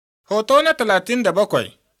Hoto na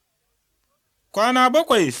 37. Kwana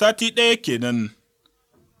bakwai sati ɗaya kenan.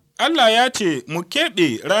 Allah ya ce mu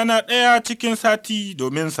keɓe rana ɗaya cikin sati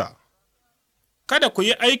dominsa. Kada ku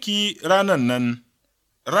yi aiki ranan nan,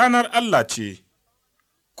 ranar Allah ce.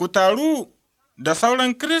 Ku taru da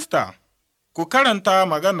sauran Kirista, ku karanta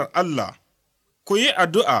maganar Allah, ku yi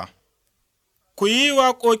addu'a, ku yi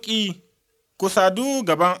waƙoƙi, ku sadu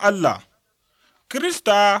gaban Allah.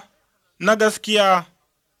 Kirista na gaskiya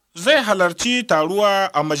zai halarci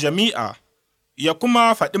taruwa a majami'a ya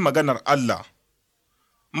kuma faɗi maganar Allah.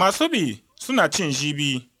 Masu bi suna cin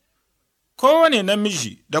jibi, kowane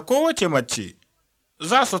namiji da kowace mace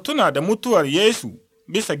za su tuna da mutuwar Yesu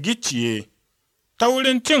bisa gicciye ta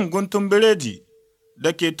wurin cin guntun biredi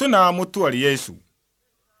da ke tuna mutuwar Yesu.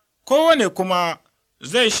 Kowane kuma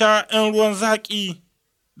zai sha ‘yan ruwan zaƙi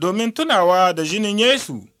domin tunawa da jinin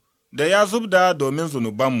Yesu da ya zubda domin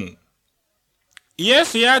zunubanmu.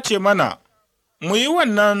 Yesu ya ce mana, mu yi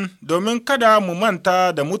wannan domin kada mu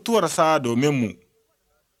manta da mutuwarsa dominmu.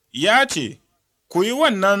 Ya ce, ku yi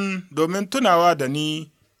wannan domin tunawa da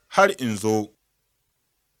ni har in zo.